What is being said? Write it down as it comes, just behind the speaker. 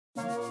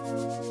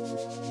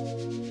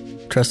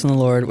Trust in the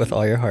Lord with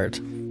all your heart.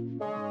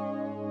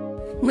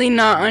 Lean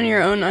not on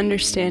your own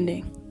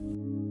understanding.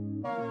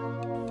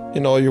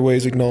 In all your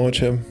ways acknowledge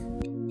him,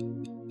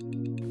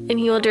 and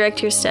he will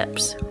direct your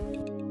steps.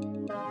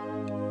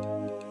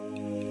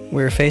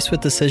 We're faced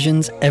with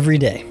decisions every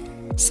day.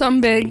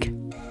 Some big,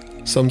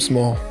 some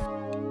small.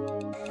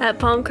 At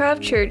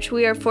Palmcroft Church,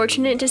 we are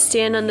fortunate to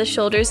stand on the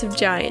shoulders of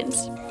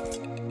giants.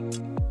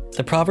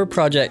 The Proverb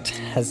Project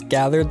has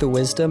gathered the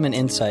wisdom and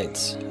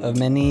insights of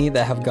many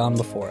that have gone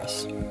before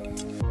us.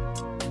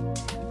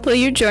 Will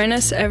you join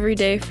us every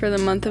day for the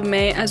month of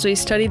May as we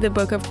study the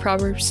book of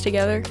Proverbs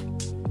together?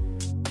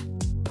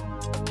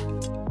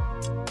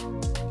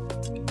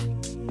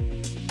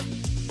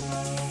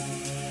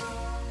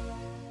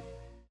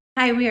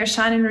 Hi, we are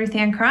Sean and Ruth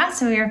Ann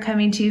Cross, and we are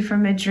coming to you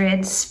from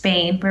Madrid,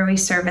 Spain, where we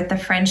serve at the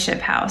Friendship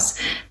House.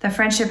 The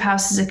Friendship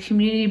House is a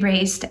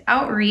community-based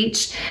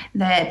outreach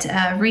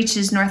that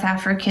reaches North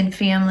African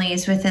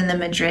families within the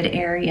Madrid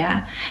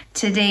area.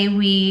 Today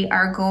we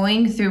are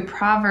going through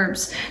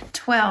Proverbs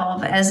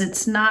 12, as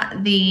it's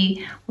not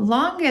the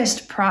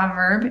longest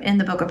proverb in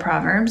the book of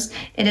Proverbs.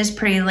 It is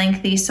pretty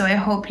lengthy, so I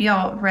hope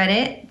y'all read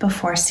it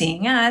before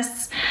seeing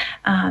us,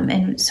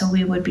 and so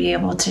we would be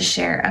able to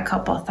share a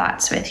couple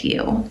thoughts with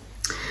you.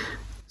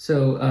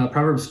 So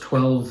Proverbs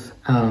 12,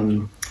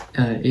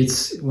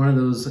 it's one of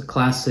those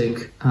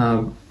classic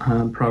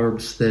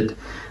proverbs that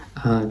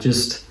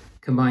just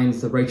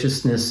combines the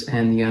righteousness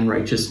and the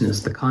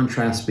unrighteousness, the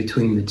contrast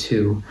between the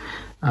two.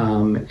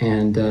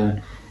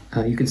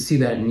 You can see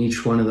that in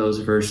each one of those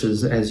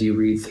verses as you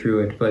read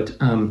through it. But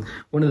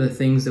one of the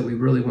things that we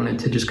really wanted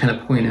to just kind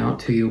of point out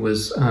to you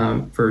was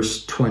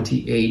verse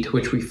 28,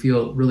 which we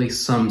feel really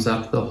sums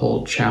up the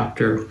whole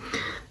chapter.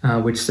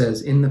 Which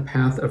says, "In the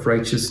path of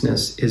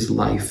righteousness is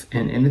life,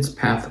 and in its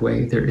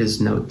pathway there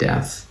is no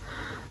death."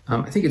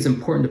 I think it's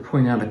important to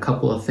point out a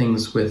couple of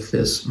things with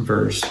this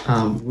verse.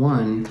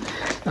 One,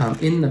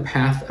 in the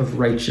path of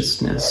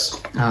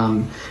righteousness,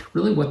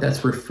 really what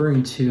that's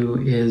referring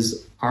to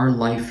is our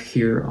life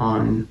here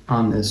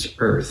on this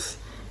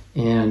earth.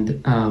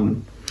 And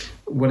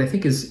what I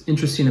think is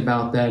interesting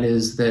about that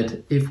is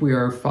that if we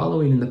are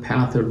following in the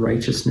path of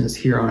righteousness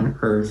here on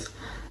earth,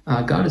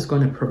 God is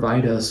going to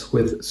provide us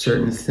with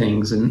certain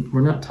things, and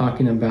we're not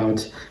talking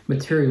about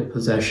material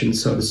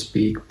possessions, so to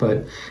speak,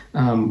 but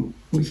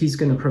He's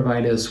going to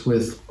provide us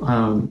with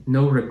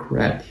no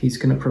regret. He's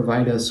going to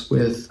provide us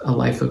with a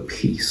life of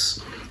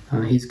peace.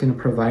 He's going to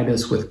provide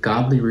us with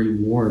godly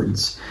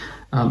rewards.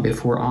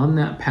 If we're on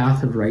that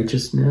path of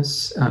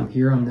righteousness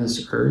here on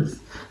this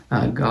earth,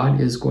 God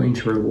is going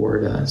to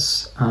reward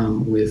us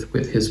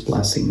with His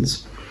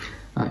blessings.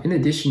 In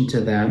addition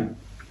to that,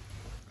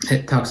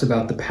 it talks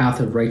about the path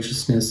of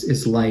righteousness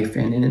is life,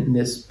 and in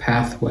this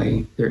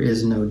pathway there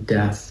is no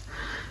death.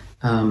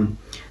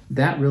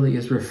 That really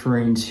is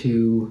referring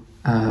to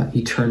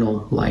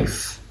eternal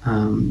life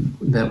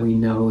that we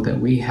know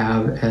that we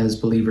have as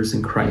believers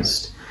in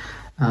Christ.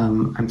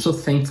 I'm so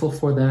thankful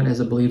for that as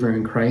a believer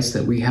in Christ,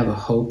 that we have a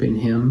hope in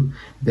Him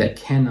that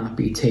cannot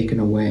be taken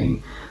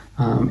away.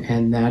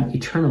 And that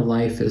eternal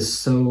life is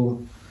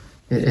so,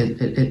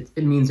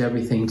 it means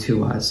everything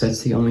to us. That's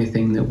the only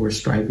thing that we're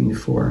striving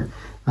for.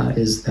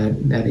 Is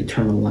that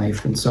eternal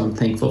life, and so I'm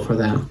thankful for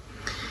that.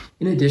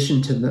 In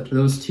addition to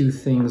those two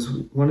things,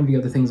 one of the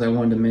other things I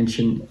wanted to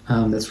mention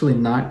that's really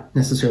not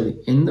necessarily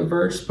in the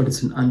verse, but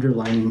it's an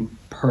underlying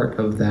part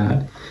of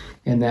that,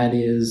 and that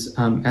is,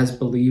 as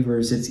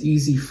believers, it's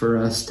easy for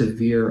us to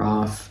veer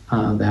off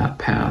that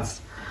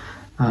path.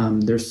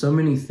 There's so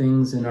many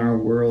things in our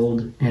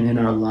world and in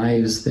our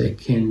lives that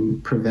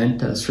can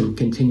prevent us from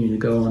continuing to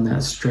go on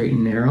that straight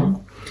and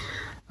narrow.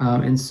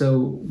 And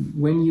so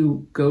when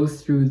you go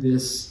through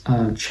this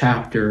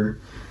chapter,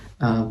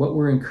 what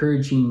we're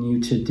encouraging you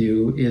to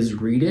do is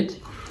read it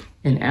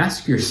and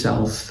ask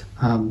yourself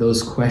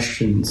those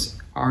questions.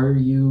 Are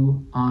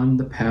you on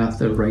the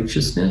path of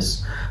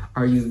righteousness?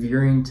 Are you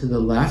veering to the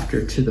left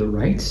or to the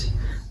right?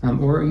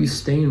 Or are you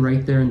staying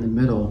right there in the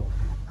middle?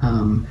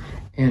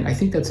 And I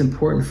think that's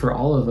important for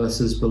all of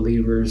us as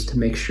believers to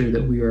make sure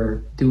that we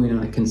are doing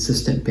on a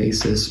consistent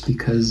basis,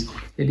 because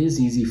it is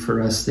easy for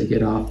us to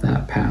get off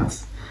that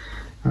path.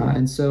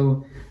 And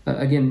so,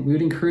 again, we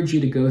would encourage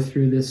you to go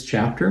through this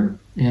chapter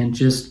and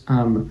just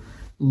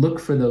look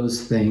for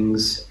those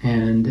things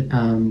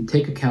and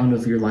take account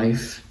of your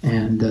life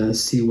and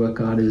see what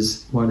God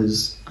is, what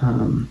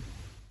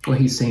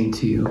He's saying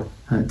to you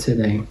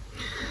today.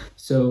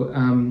 So,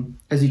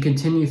 as you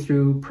continue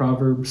through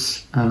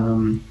Proverbs,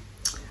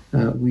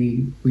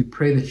 we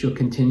pray that you'll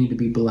continue to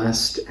be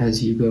blessed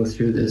as you go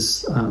through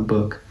this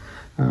book.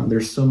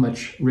 There's so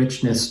much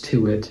richness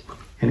to it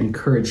and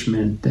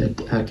encouragement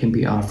that can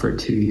be offered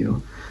to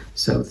you.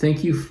 So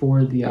thank you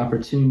for the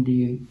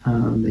opportunity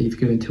that you've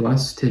given to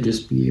us to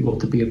just be able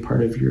to be a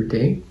part of your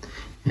day,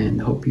 and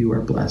hope you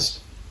are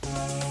blessed.